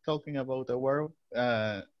were talking about a war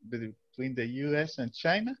between the U.S. and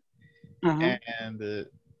China, uh-huh. and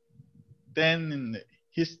then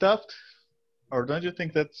he stopped. Or don't you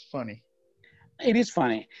think that's funny? It is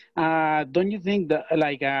funny. Don't you think that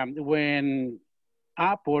like when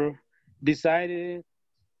Apple decided,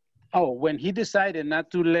 when he decided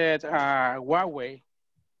not to let Huawei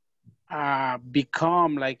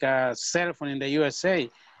become like a cell phone in the USA,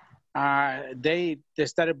 they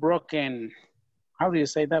started broken. How do you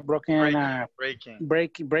say that? Broken, Breaking.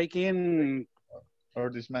 breaking. Or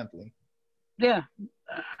dismantling? Yeah.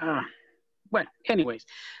 Uh, well, anyways,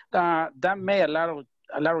 that made a lot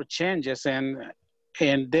of changes, and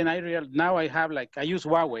then I realized now I use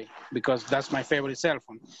Huawei because that's my favorite cell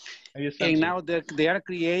phone, I use and Samsung. now they are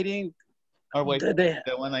creating Oh wait, the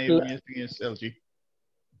the one I'm using is LG.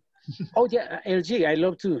 oh yeah, LG. I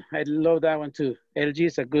love too. I love that one too. LG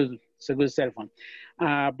is a good cell phone.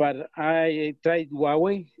 But I tried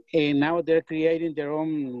Huawei, and now they're creating their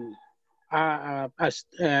own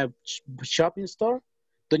shopping store.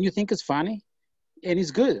 Don't you think it's funny? And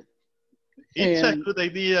it's good. It's a And good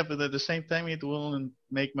idea, but at the same time, it won't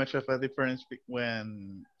make much of a difference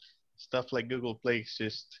when stuff like Google Play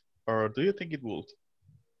exists. Or do you think it would?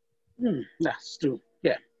 that's true.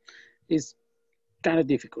 Yeah, it's kind of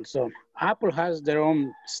difficult. So Apple has their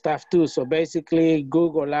own stuff too. So basically,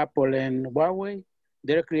 Google, Apple, and Huawei,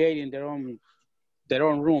 they're creating their own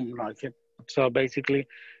room. Like it. So basically,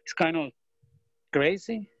 it's kind of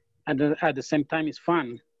crazy, and at the same time, it's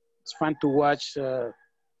fun. It's fun to watch the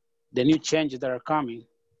new changes that are coming.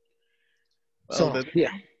 Well, So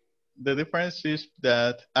yeah, the difference is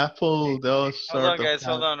that Apple does Hold sort on, of guys.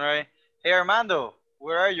 have. Hold on. Right. Hey, Armando.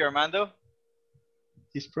 Where are you, Armando?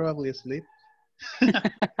 He's probably asleep.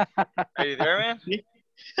 Are you there, man? See?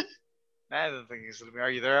 I don't think he's sleeping. Are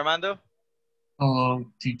you there, Armando? Hello,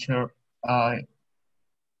 teacher. I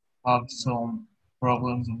have some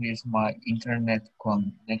problems with my internet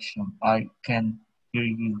connection. I can hear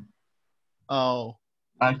you. Oh,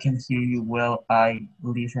 I can hear you well. I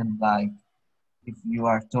listen like if you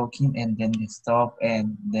are talking and then you stop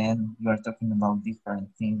and then you are talking about different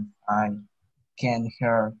things. I can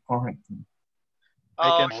hear correctly.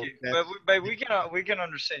 I Oh, can okay, catch. but we can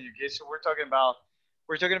understand you. Okay, so we're talking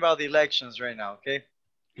about the elections right now. Okay,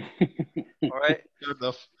 all right. Sort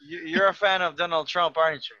of. You're a fan of Donald Trump,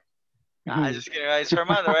 aren't you? Nah, I just kidding. Right? It's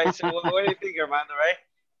Armando, right? So what do you think, Armando? Right?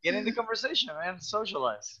 Get in the conversation, man.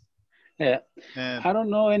 Socialize. Yeah, And I don't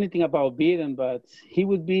know anything about Biden, but he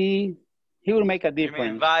will make a You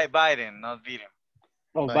mean difference. Biden, not Biden.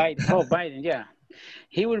 Oh, like, Biden. Oh, Biden. Yeah,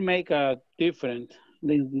 he will make a difference.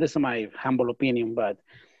 This is my humble opinion, but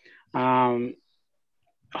um,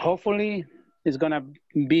 hopefully it's gonna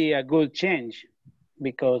be a good change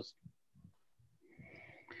because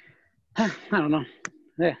I don't know.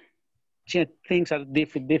 Yeah, things are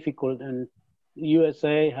difficult, and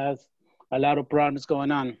USA has a lot of problems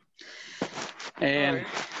going on. All And right.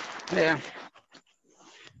 yeah,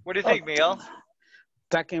 What do you oh, think, Miguel?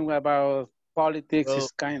 talking about politics well,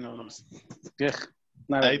 is kind of yeah,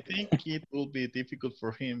 not I a, think it will be difficult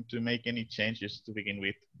for him to make any changes to begin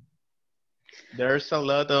with. There's a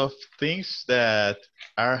lot of things that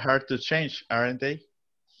are hard to change, aren't they?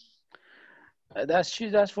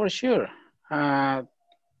 that's for sure. Uh,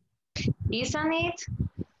 Isn't it?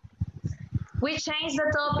 We changed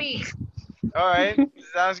the topic. All right,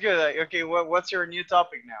 sounds good. Like, okay, what's your new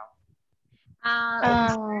topic now?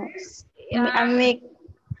 Um, First, a about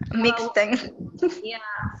mixed thing. yeah,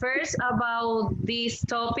 first about this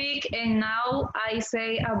topic, and now I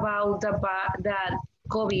say about that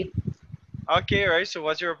COVID. Okay, all right. So,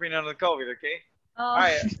 what's your opinion on the COVID? Okay. All Uh,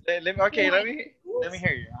 right. Okay. like Let me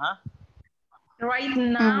hear you. Huh? right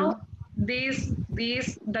Mhm. now,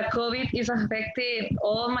 the COVID is affecting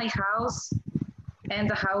all my house and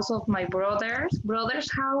the house of my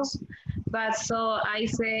brother's house. But so I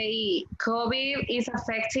say COVID is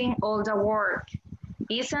affecting all the world,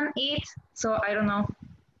 isn't it? So I don't know.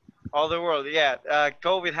 All the world. Yeah.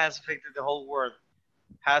 COVID has affected the whole world,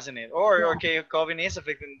 hasn't it? Or Yeah. okay, COVID is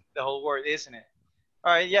affecting the whole world, isn't it?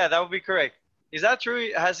 All right. Yeah, that would be correct. Is that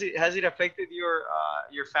true? Has it affected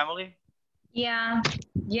your family? Yeah,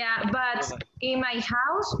 yeah, but Really? in my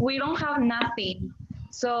house we don't have nothing.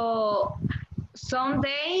 So some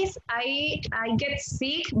days I get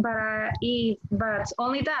sick, but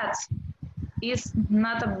only that is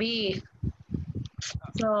not a big.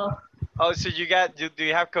 So Oh, so do you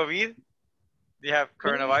have COVID? Do you have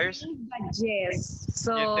let me coronavirus? think, but yes.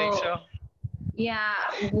 You think So so? yeah,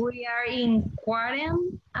 we are in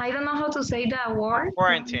quarantine. I don't know how to say that word.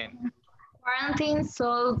 Quarantine. Quarantine.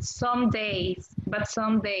 So some days, but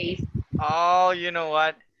some days. Oh, you know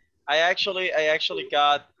what? I actually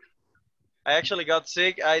got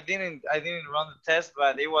sick. I didn't run the test,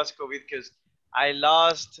 but it was COVID because I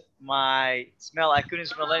lost my smell. I couldn't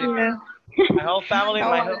smell anything. Yeah. My whole family, Oh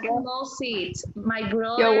my my whole God. Lost it. My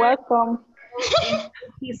You're brother welcome. in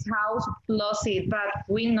his house lost it, but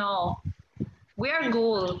we know we are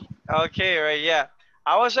good. okay, right, yeah.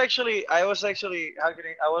 I was actually I was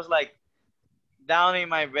like down in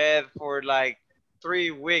my bed for like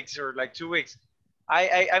 3 weeks or like 2 weeks.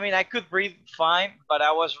 I mean I could breathe fine, but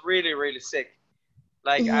I was really really sick.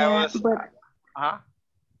 Like I Yeah, was, but huh?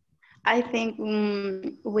 I think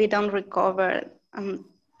we don't recover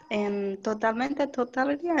and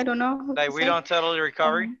totality. I don't know how Like to we say. don't totally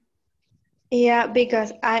recover. Um, yeah,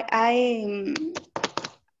 because I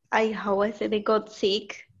how I said I got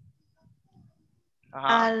sick Uh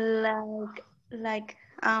huh. like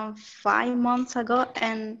 5 months ago,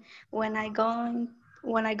 and when I go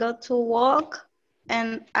when I go to walk,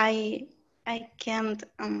 and I can't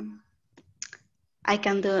I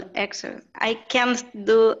can do exercise. I can't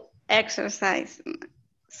do exercise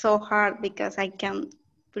so hard because I can't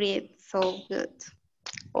breathe so good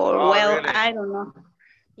or Oh well. really? I don't know.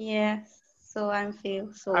 Yes, so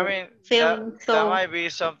I mean that feeling that so. might be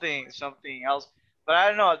something else, but I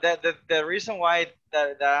don't know. That the reason why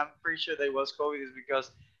that I'm pretty sure that it was COVID is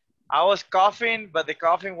because I was coughing, but the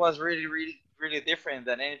coughing was really really really different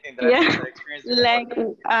than anything that Yeah, I experienced before. like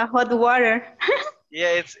hot water.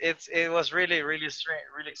 Yeah, it was really really strange,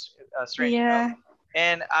 really strange, you know. Yeah,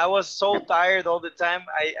 And I was so tired all the time.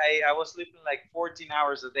 I was sleeping like 14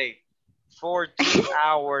 hours a day, 14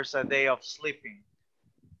 hours a day of sleeping.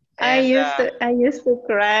 And I used to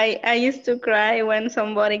cry. I used to cry when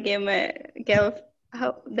somebody gave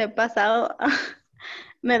de pasado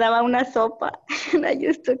me daba una sopa, and I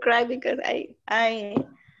used to cry because I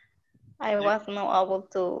you, was not able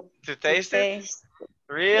to to taste it, taste.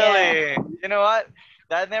 Yeah. really, you know what?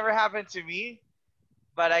 That never happened to me,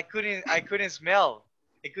 but I couldn't smell.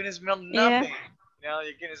 I couldn't smell Yeah. nothing. You know,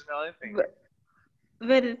 you can smell anything.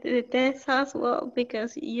 But it tastes as well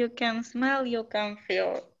because you can smell, you can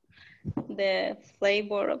feel the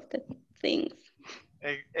flavor of the things.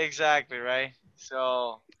 Exactly, right?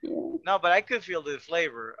 So, Yeah. no, but I could feel the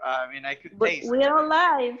flavor. I mean, I could But taste. we're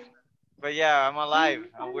alive. But yeah, I'm alive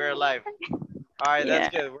and we're alive. All right, that's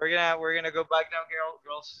Yeah. good. We're gonna go back now,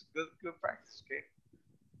 girls. Good practice. Okay,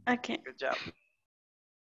 Okay. good job.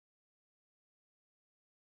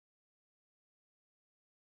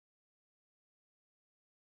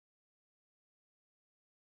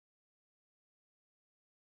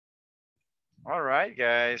 All right,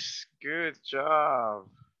 guys. Good job.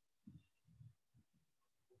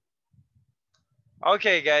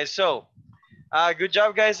 Okay, guys. So, good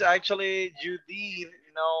job, guys. Actually, you did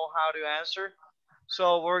know how to answer.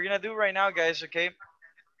 So, what we're gonna do right now, guys. Okay,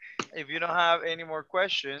 if you don't have any more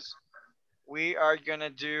questions, we are gonna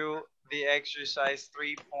do the exercise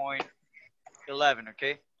 3.11.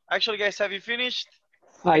 Okay. Actually, guys, have you finished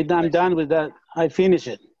I'm exercise? done with that. I finish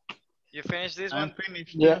it. You finished this I'm one?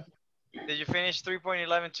 finished. Yeah. Yeah. Did you finish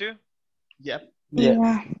 3.11 too? Yep. Yeah.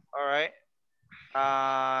 Yeah. All right.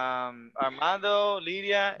 Armando,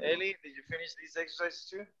 Lydia, Ellie, did you finish these exercises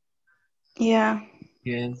too? Yeah.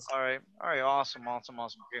 Yes. All right. All right. Awesome. Awesome.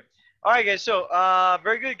 Awesome. Okay. All right, guys. So,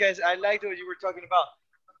 very good, guys. I liked what you were talking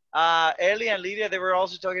about. Ellie and Lydia, they were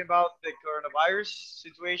also talking about the coronavirus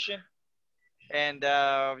situation, and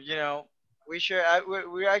you know, we sure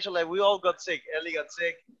we actually we all got sick. Ellie got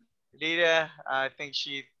sick. Lydia, I think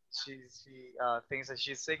she thinks that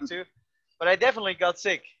she's sick too, but I definitely got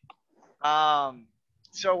sick. Um,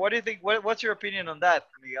 so what do you think? What's your opinion on that,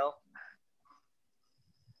 Miguel?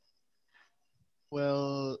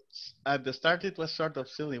 Well, at the start it was sort of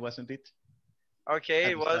silly, wasn't it?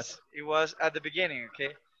 Okay, At the start. it was at the beginning.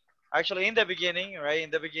 Okay, actually in the beginning, right?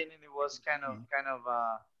 In the beginning, it was Mhm. kind of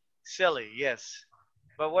silly, yes.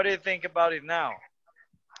 But what do you think about it now?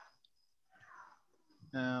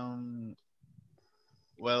 Um,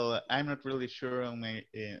 well, I'm not really sure on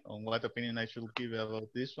on what opinion I should give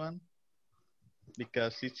about this one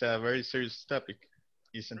because it's a very serious topic,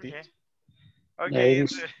 isn't it? Okay, Yeah, okay. it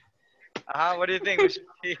It's is. what do you think, Mr.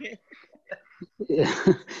 T?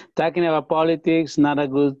 Talking about politics, not a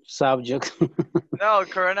good subject. No, I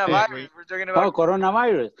coronavirus. agree. We're talking about Oh,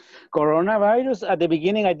 coronavirus. Coronavirus, at the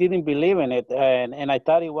beginning, I didn't believe in it. And I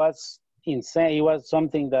thought it was insane. It was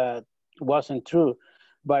something that wasn't true.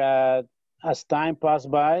 But as time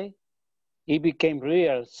passed by, it became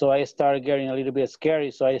real. So I started getting a little bit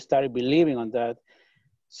scary. So I started believing on that.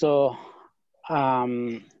 So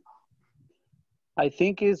um, I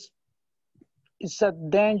think it's a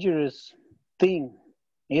dangerous thing,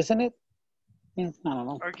 isn't it? I don't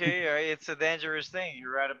know. okay. All right, it's a dangerous thing.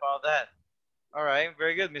 You're right about that. All right,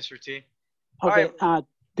 very good, Mr. T. All right, Okay,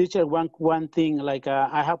 teacher, one thing, like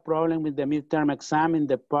I have problem with the midterm exam in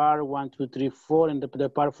the part 1, 2, 3, 4, and the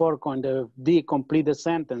part 4 on the D, complete the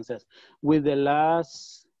sentences. With the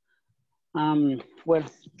last, well,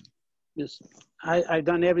 just, I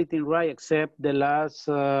done everything right except the last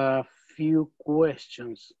few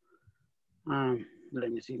questions.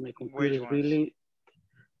 Let me see, my computer which is ones? really,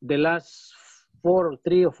 the last 4,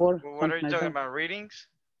 3 or 4, Well, what are something you like talking that. about? Readings?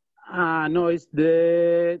 No, it's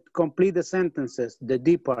the complete the sentences, the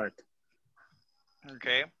D part.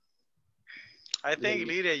 Okay. I Let think me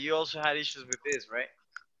Lydia, you also had issues with this, right?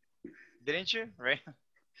 Didn't you? Right?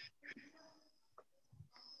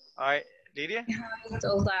 All right, Lydia.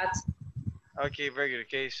 All that. Okay, very good.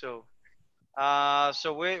 Okay, so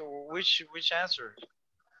which answer?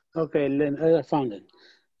 Okay, I found it.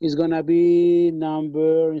 It's gonna be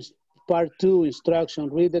part 2 instruction.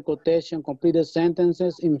 Read the quotation, complete the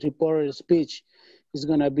sentences in reported speech. It's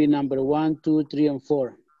gonna be number 1, 2, 3, and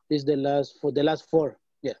 4. It's the last 4.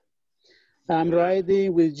 Yeah. I'm The last.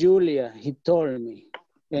 writing with Julia. He told me,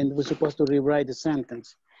 and we're supposed to rewrite the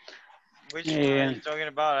sentence. Which one are you And talking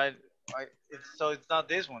about? It's not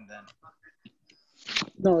this one then.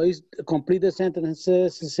 no, it's complete the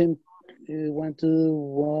sentences. It's in, 1, 2,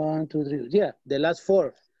 1, 2, 3. Yeah, the last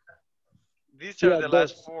 4. These are Yeah, the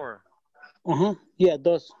last those. four. Yeah,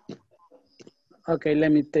 those. Okay,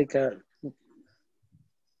 let me take a.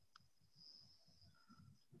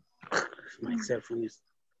 My cell phone is.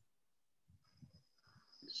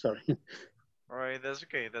 Sorry. All right, that's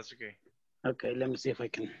okay. That's okay. Okay, let me see if I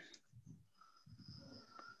can.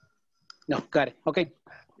 No, got it. Okay,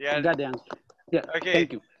 I Yeah. got the answer. Yeah, Okay.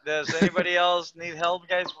 thank you. Does anybody else need help,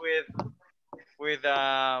 guys, with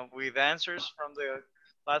answers from the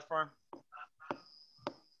platform?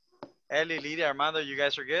 Ellie, Lydia, Armando, you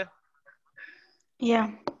guys are good.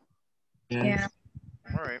 Yeah. Yeah. Yes.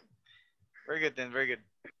 All right. Very good then. Very good.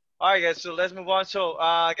 All right, guys. So let's move on. So,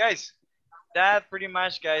 guys, that pretty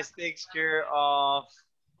much, guys, takes care of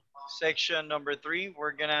section number 3.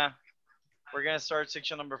 We're gonna start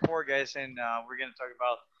section number 4, guys, and we're gonna talk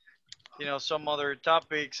about some other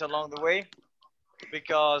topics along the way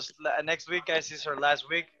because next week, guys, is our last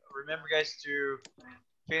week. Remember, guys, to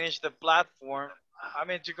finish the platform. I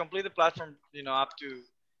mean, to complete the platform, up to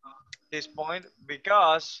this point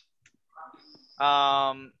because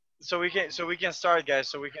so we can start, guys.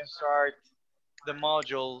 So we can start the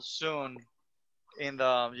module soon in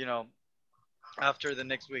the after the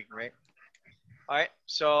next week, right? All right.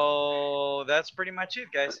 So that's pretty much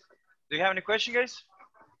it, guys. Do you have any question, guys?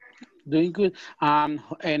 Doing good.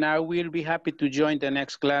 And I will be happy to join the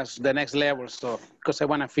next class, the next level. So, because I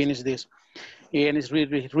want to finish this, and it's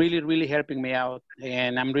really, really, really helping me out.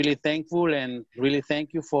 And I'm really thankful and really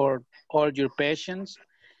thank you for all your patience.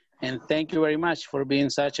 And thank you very much for being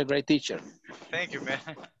such a great teacher. Thank you, man.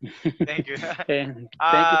 Thank you. And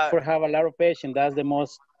thank you uh, for having a lot of patience. That's the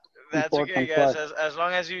most that's okay, important guys. part. As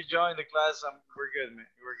long as you join the class, we're good, man.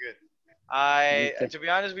 We're good. I, Okay. to be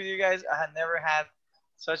honest with you guys, I had never had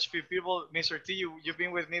such few people. Mr. T, you've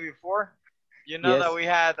been with me before. You know that Yes, we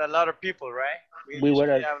had a lot of people, right? We we were.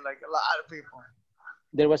 usually have like a lot of people.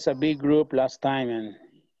 There was a big group last time, and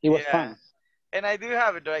it was Yeah, fun. and I do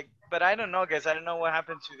have it, like, but I don't know, guys. I don't know what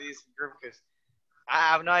happened to this group because I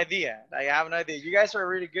have no idea. Like, I have no idea. You guys are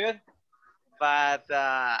really good, but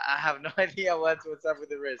I have no idea what's up with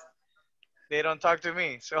the rest. They don't talk to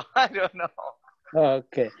me, so I don't know.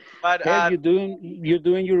 Okay. But Well, you're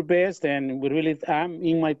doing your best, and we really. I'm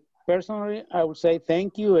in my personally, I would say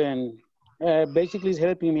thank you, and basically it's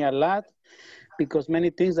helping me a lot because many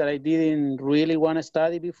things that I didn't really want to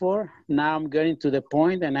study before, now I'm getting to the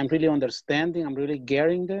point, and I'm really understanding. I'm really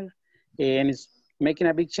getting there, and it's making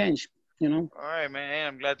a big change. You know. all right, man. Hey,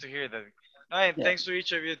 I'm glad to hear that. No, and Yeah. thanks to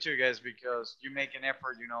each of you too, guys, because you make an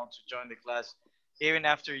effort, to join the class, even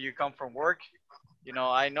after you come from work.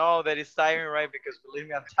 I know that it's tiring, right? Because believe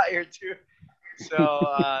me, I'm tired too. So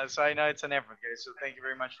I know it's an effort, guys. So thank you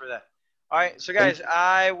very much for that. All right, so Thank guys,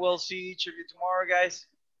 I will see each of you tomorrow, guys.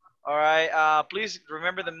 All right. Please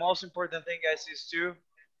remember the most important thing, guys, is to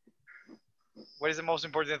what is the most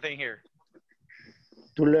important thing here?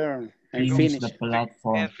 to learn and Finish finish. the And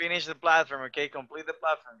platform. finish the platform, okay? Complete the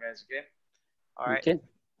platform, guys, okay? All right. Okay.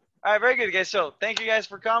 All right, very good, guys. So thank you guys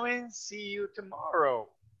for coming. See you tomorrow.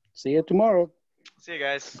 See you tomorrow. See you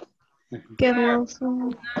guys. Get Bye. well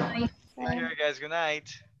soon. Take care, guys. Good night.